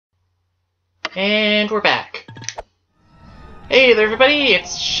And we're back. Hey there everybody,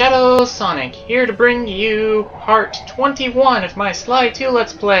 it's ShadwSonic, here to bring you part 21 of my Sly 2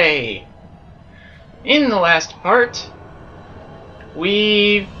 Let's Play. In the last part,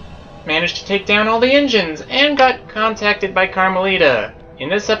 we managed to take down all the engines and got contacted by Carmelita. In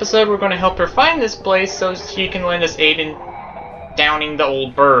this episode, we're going to help her find this place so she can lend us aid in downing the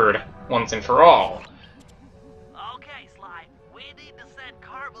old bird once and for all. Okay, Sly, we need to send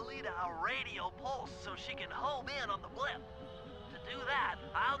Carmelita a radio pulse so she can home in on the blip. To do that,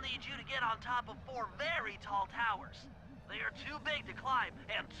 I'll need you to get on top of 4 very tall towers. They are too big to climb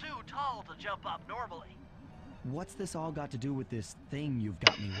and too tall to jump up normally. What's this all got to do with this thing you've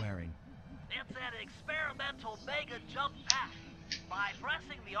got me wearing? It's an experimental mega jump pack. By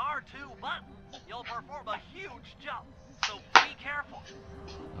pressing the R2 button, you'll perform a huge jump, so be careful.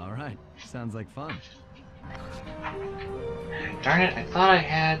 Alright, sounds like fun. Darn it, I thought I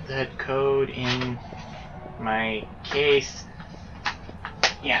had that code in my case.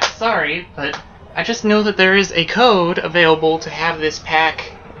 Yeah, sorry, but I just know that there is a code available to have this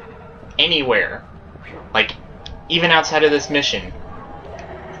pack anywhere. Like, even outside of this mission.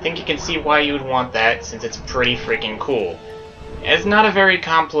 I think you can see why you would want that, since it's pretty freaking cool. It's not a very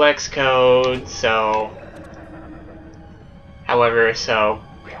complex code, so... However, so...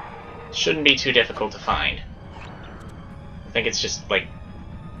 shouldn't be too difficult to find. I think it's just, like,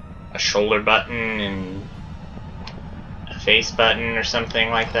 a shoulder button and a face button or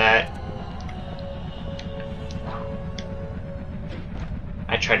something like that.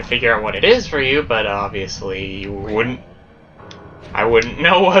 I tried to figure out what it is for you, but obviously you wouldn't... I wouldn't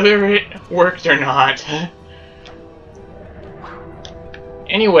know whether it worked or not.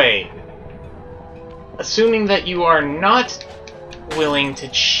 Anyway, assuming that you are not willing to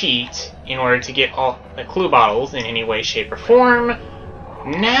cheat in order to get all the clue bottles in any way, shape, or form,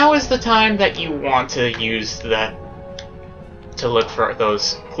 now is the time that you want to use to look for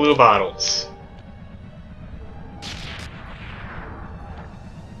those clue bottles.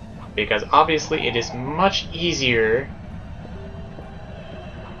 Because obviously it is much easier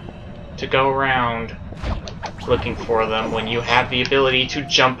to go around looking for them when you have the ability to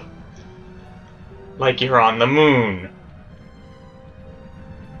jump like you're on the moon.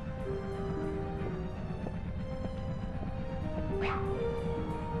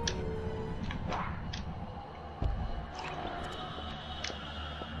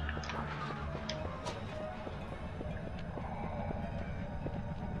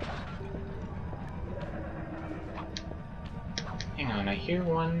 Hang on, I hear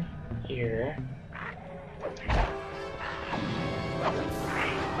one here.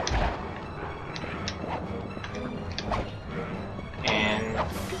 And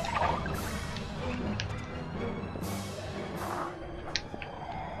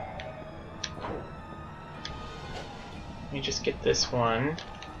let me just get this one.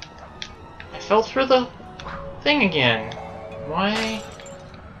 I fell through the thing again. Why?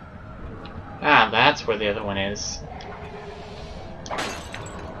 Ah, that's where the other one is.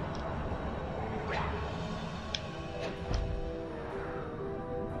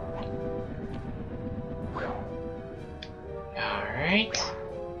 Alright.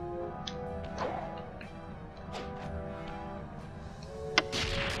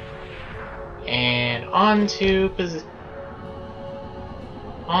 And on to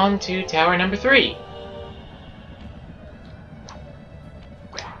tower number 3.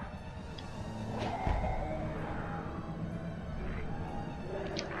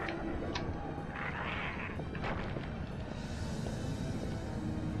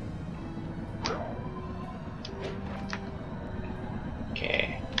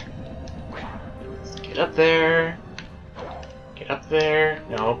 Okay. Let's get up there. Get up there.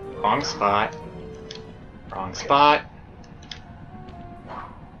 Nope, wrong spot. Wrong spot.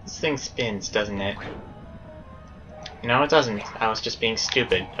 This thing spins, doesn't it? No, it doesn't. I was just being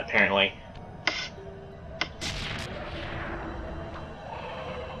stupid, apparently.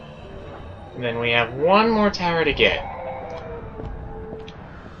 And then we have one more tower to get.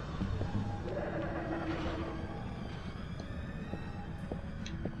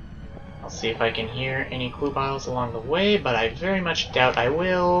 I'll see if I can hear any clue bottles along the way, but I very much doubt I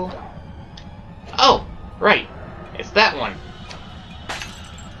will. Oh! Right. It's that one.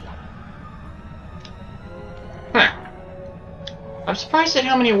 Huh. I'm surprised at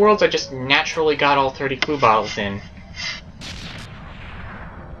how many worlds I just naturally got all 30 clue bottles in.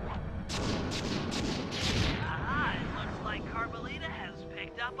 Aha, it looks like Carmelita has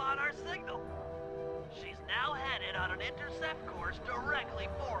picked up on our signal. She's now headed on an intercept course directly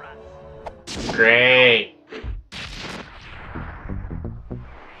for us. Great.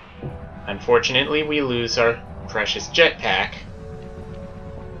 Unfortunately, we lose our precious jetpack.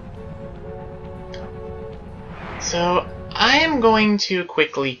 So, I am going to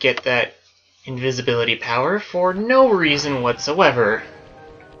quickly get that invisibility power for no reason whatsoever.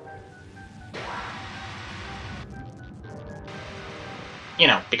 You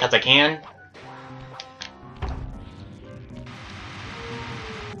know, because I can.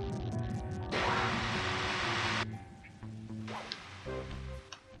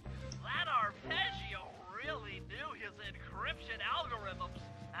 That Arpeggio really knew his encryption algorithms.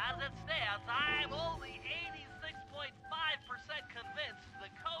 As it stands, I'm only 86.5% convinced the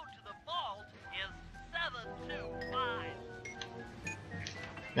code to the vault is 725.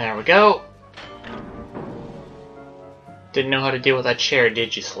 There we go. Didn't know how to deal with that chair,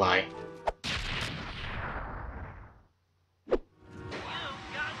 did you, Sly? You've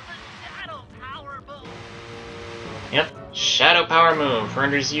got the shadow power move. Yep, Shadow Power Move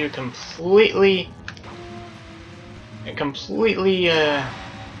renders you completely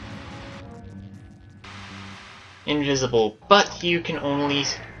invisible, but you can only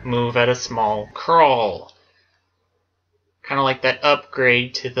move at a small crawl. Kind of like that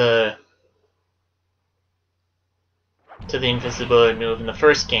upgrade to the invisibility move in the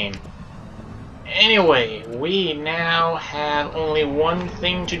first game. Anyway, we now have only one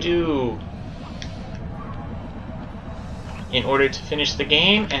thing to do in order to finish the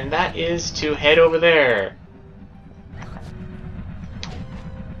game, and that is to head over there.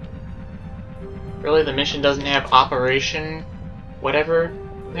 Really, the mission doesn't have Operation whatever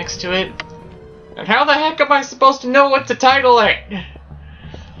next to it? And how the heck am I supposed to know what to title it?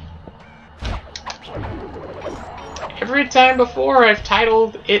 Every time before I've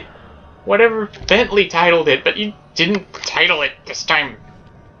titled it whatever Bentley titled it, but you didn't title it this time.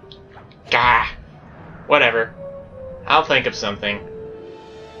 Gah. Whatever. I'll think of something.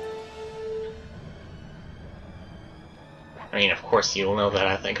 I mean, of course you'll know that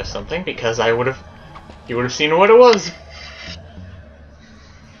I think of something, because you would have seen what it was.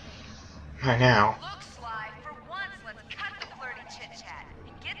 By now. Look, Sly, for once, let's cut the flirty chit-chat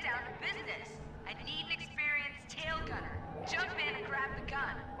and get down to business. I need an experienced tail gunner. Jump in and grab the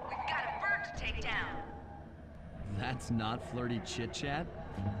gun. We've got a bird to take down. That's not flirty chit-chat?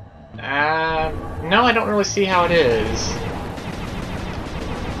 No, I don't really see how it is.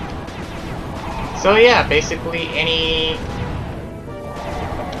 So yeah, basically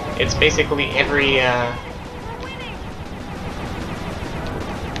it's basically every,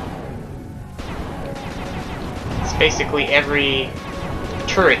 it's basically every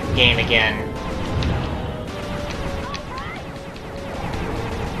turret game again.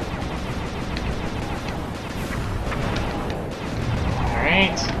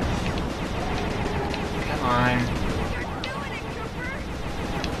 Alright. Come on.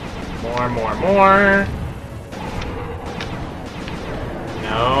 More.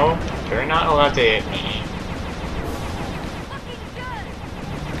 No, you're not allowed to hit me.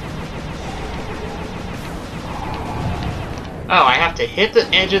 Oh, I have to hit the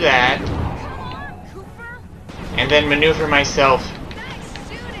edge of that, and then maneuver myself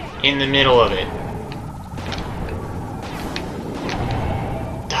in the middle of it.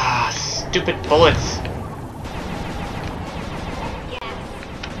 Ah, stupid bullets.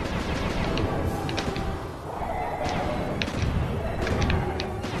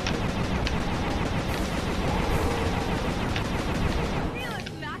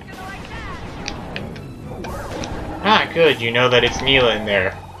 Ah, good, you know that it's Mila in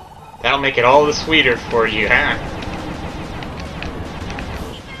there. That'll make it all the sweeter for you, huh?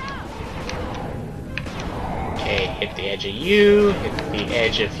 Okay, hit the edge of you, hit the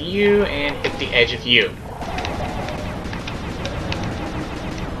edge of you, and hit the edge of you.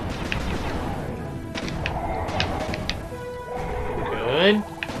 Good.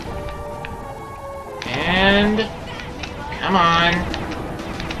 And... come on.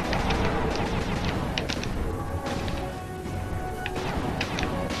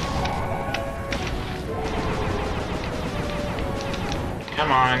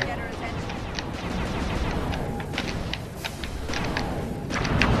 Come on.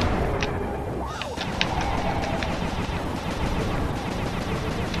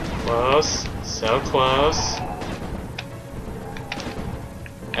 Close. So close.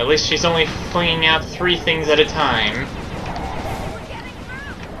 At least she's only flinging out 3 things at a time.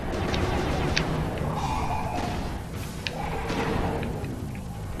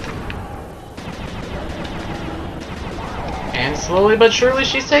 And slowly but surely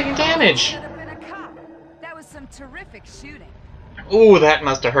she's taking damage. That was some terrific shooting. Ooh, that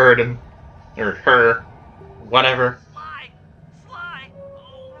must have hurt him. Or her. Whatever. Sly,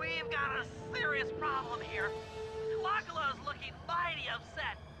 we've got a serious problem here. Locula's looking mighty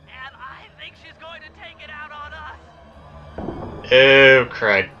upset, and I think she's going to take it out on us. Oh,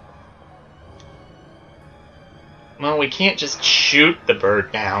 crud. Well, we can't just shoot the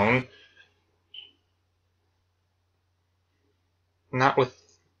bird down. Not with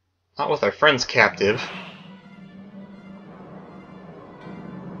our friends captive.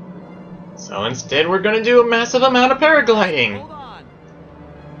 So instead, we're gonna do a massive amount of paragliding. Hold on.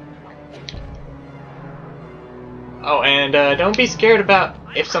 Oh, and don't be scared about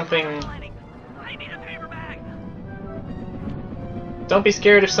if something. I need a paper bag. Don't be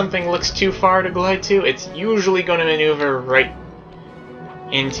scared if something looks too far to glide to. It's usually going to maneuver right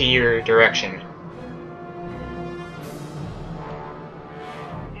into your direction.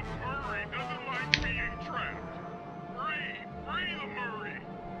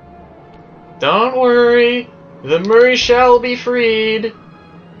 Don't worry, the Murray shall be freed.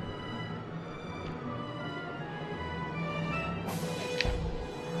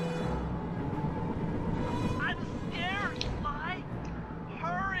 I'm scared, Sly.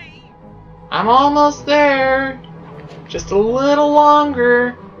 Hurry. I'm almost there. Just a little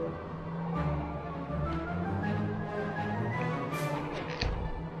longer.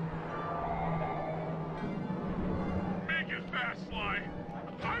 Make it fast, Sly.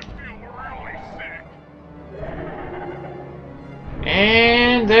 I feel really sick.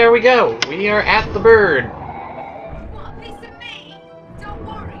 And there we go. We are at the bird. You want a piece of me? Don't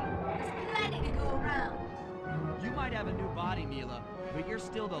worry. There's plenty to go around. You might have a new body, Mila, but you're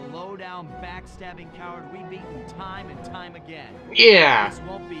still the low-down, backstabbing coward we've beaten time and time again. Yeah. This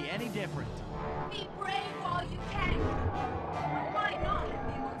won't be any different. Be brave while you can. Or why not let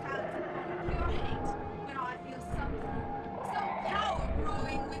the immortality of pure hate when I feel some power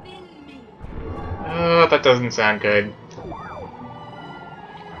growing within me? Oh, that doesn't sound good.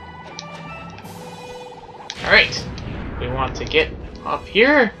 Alright. We want to get up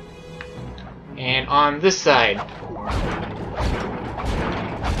here. And on this side.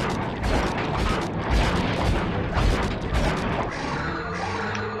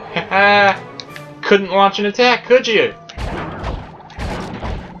 Haha! Couldn't launch an attack, could you?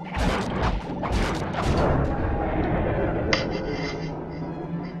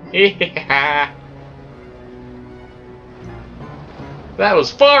 That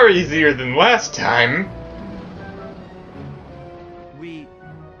was far easier than last time. We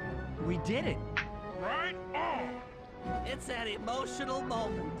did it. Right on. It's an emotional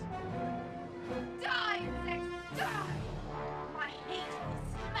moment. Die, insects, die! My hate will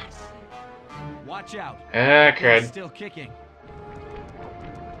smash you. Watch out. Ah, It's crud. still kicking.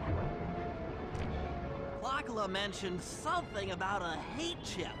 Locula mentioned something about a hate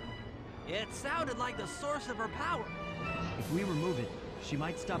chip. It sounded like the source of her power. If we remove it, she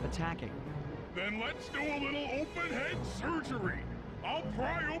might stop attacking. Then let's do a little open head surgery. I'll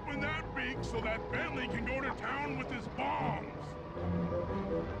pry open that beak so that Bentley can go to town with his bombs.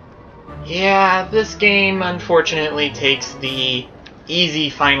 Yeah, this game unfortunately takes the easy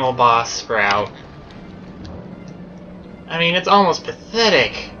final boss route. I mean, it's almost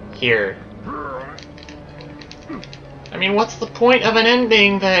pathetic here. I mean, what's the point of an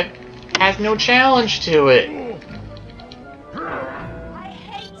ending that has no challenge to it? I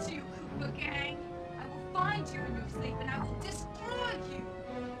hate you, Koopa Gang. I will find you in your sleep and I will destroy you. You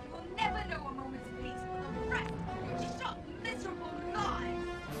will never know a moment's peace for the rest of your short, miserable lives.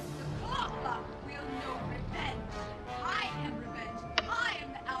 The Clockla will know revenge. I am revenge. I am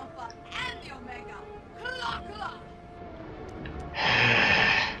the Alpha and the Omega. Clockla!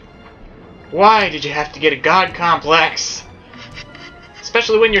 Why did you have to get a god complex?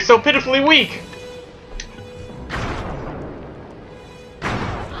 Especially when you're so pitifully weak!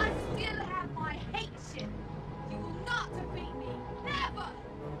 I still have my hate ship. You will not defeat me. Never!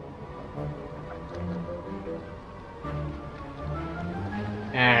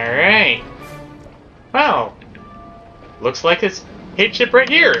 Alright. Well, looks like it's hate ship right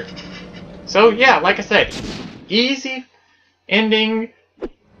here. So yeah, like I said, easy ending,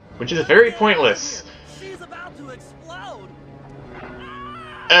 which is very pointless. She's about to explode.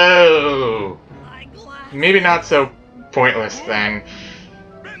 Oh, My glass. maybe not so pointless then.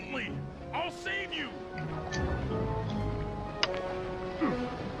 Bentley, I'll save you.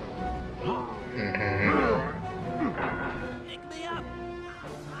 Mhm. Pick me up.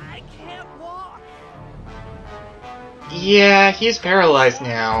 I can't walk. Yeah, he's paralyzed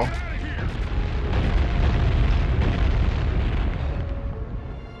now.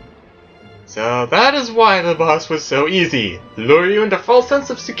 So that is why the boss was so easy. Lure you into false sense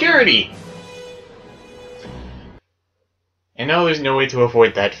of security. I know there's no way to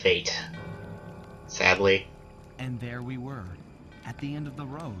avoid that fate. Sadly. And there we were, at the end of the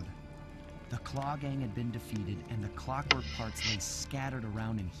road. The Claw Gang had been defeated, and the clockwork parts lay scattered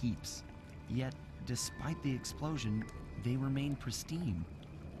around in heaps. Yet, despite the explosion, they remained pristine.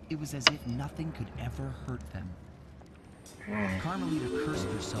 It was as if nothing could ever hurt them. Carmelita cursed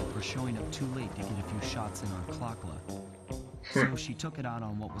herself for showing up too late to get a few shots in on Clockla. So she took it out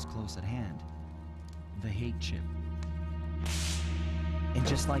on what was close at hand. The hate chip. And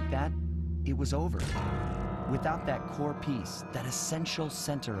just like that, it was over. Without that core piece, that essential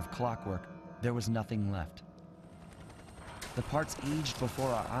center of clockwork, there was nothing left. The parts aged before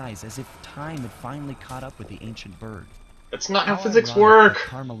our eyes as if time had finally caught up with the ancient bird. That's not how How physics ironic work! that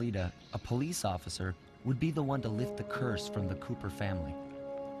Carmelita, a police officer, would be the one to lift the curse from the Cooper family.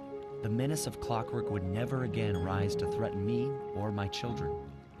 The menace of clockwork would never again rise to threaten me or my children.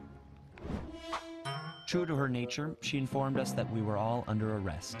 True to her nature, she informed us that we were all under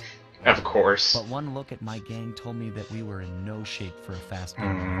arrest. Of course. But one look at my gang told me that we were in no shape for a fast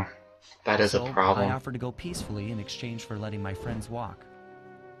gunfight. That is So a problem. I offered to go peacefully in exchange for letting my friends walk.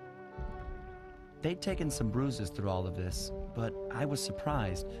 They'd taken some bruises through all of this, but I was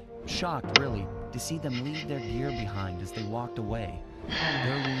surprised, shocked really, to see them leave their gear behind as they walked away.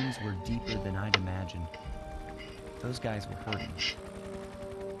 Their wounds were deeper than I'd imagined. Those guys were hurting.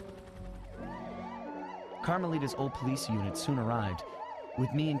 Carmelita's old police unit soon arrived.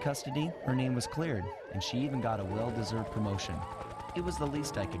 With me in custody, her name was cleared, and she even got a well-deserved promotion. It was the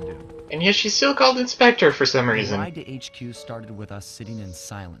least I could do. And yet she's still called Inspector for some The reason. ride to HQ started with us sitting in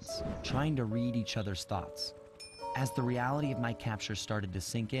silence, trying to read each other's thoughts. As the reality of my capture started to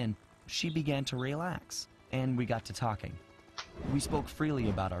sink in, she began to relax, and we got to talking. We spoke freely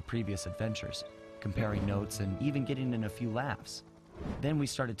about our previous adventures, comparing notes and even getting in a few laughs. Then we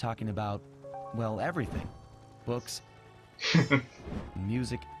started talking about, well, everything. Books,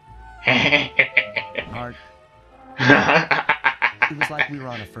 music, art. It was like we were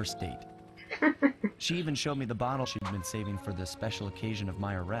on a first date. She even showed me the bottle she'd been saving for the special occasion of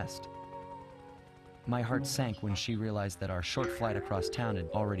my arrest. My heart sank when she realized that our short flight across town had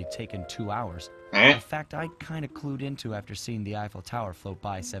already taken 2 hours. A fact I kind of clued into after seeing the Eiffel Tower float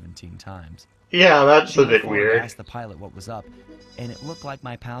by 17 times. Yeah, that's She a bit went forward to weird. ask the pilot what was up, and it looked like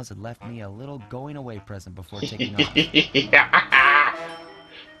my pals had left me a little going-away present before taking off. Yeah.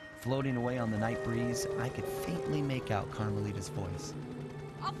 Floating away on the night breeze, I could faintly make out Carmelita's voice.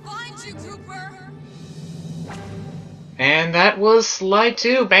 I'll find you, Cooper! And that was Sly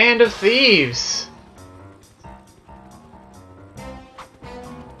 2, Band of Thieves.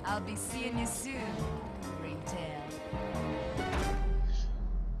 I'll be seeing you soon, Ringtail.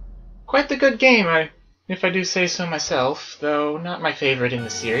 Quite the good game, if I do say so myself, though not my favorite in the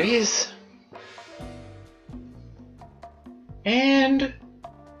series. And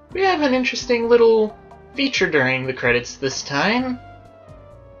we have an interesting little feature during the credits this time.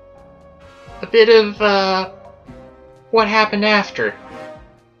 A bit of, what happened after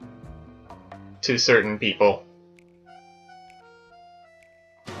to certain people.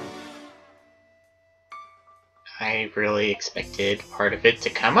 I really expected part of it to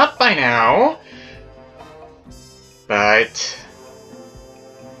come up by now. But...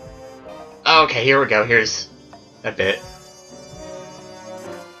 okay, here we go. Here's a bit.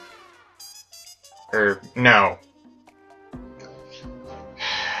 Or, no.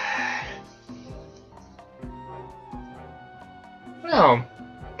 Well,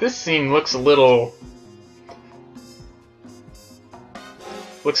 this scene looks a little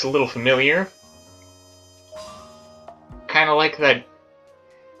familiar. Kind of like that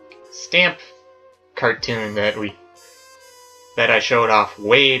stamp cartoon that I showed off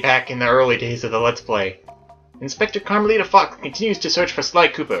way back in the early days of the Let's Play. Inspector Carmelita Fox continues to search for Sly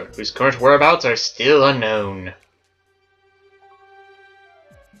Cooper, whose current whereabouts are still unknown.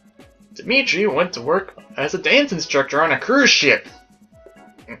 Dimitri went to work as a dance instructor on a cruise ship.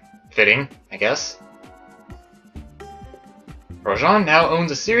 Fitting, I guess. Rojan now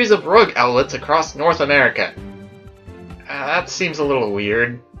owns a series of rug outlets across North America. That seems a little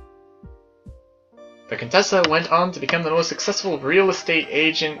weird. The Contessa went on to become the most successful real estate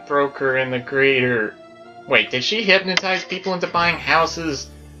agent broker in the greater... Wait, did she hypnotize people into buying houses?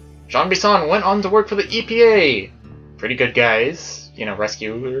 Jean Bisson went on to work for the EPA. Pretty good guys, you know,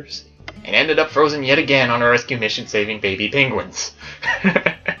 rescuers. And ended up frozen yet again on a rescue mission saving baby penguins.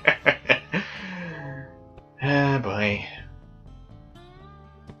 Ah, boy.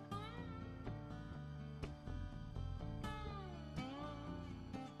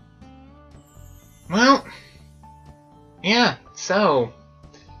 Well, yeah, so...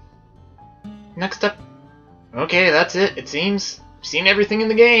 next up... Okay, that's it, it seems. I've seen everything in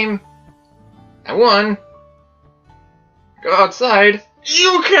the game. I won. Go outside.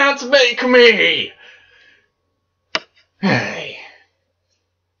 You can't make me! Hey.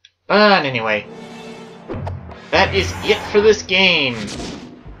 But anyway, that is it for this game.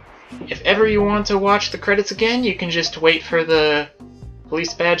 If ever you want to watch the credits again, you can just wait for the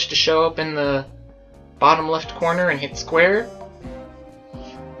police badge to show up in the bottom left corner and hit square.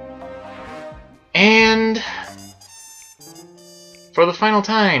 And for the final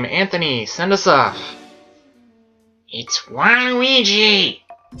time, Anthony, send us off. It's Waluigi!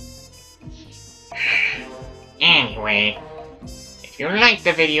 Anyway, if you like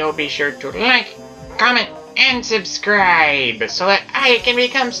the video, be sure to like, comment, and subscribe so that I can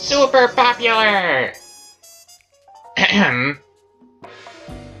become super popular!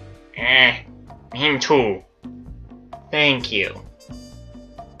 Him too. Thank you.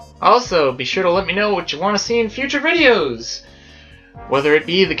 Also, be sure to let me know what you want to see in future videos! Whether it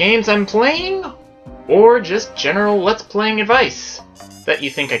be the games I'm playing, or just general Let's Playing advice that you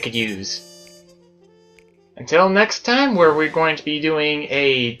think I could use. Until next time, where we're going to be doing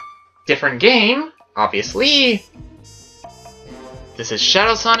a different game, obviously, this is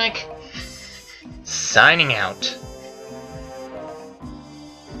ShadwSonic, signing out.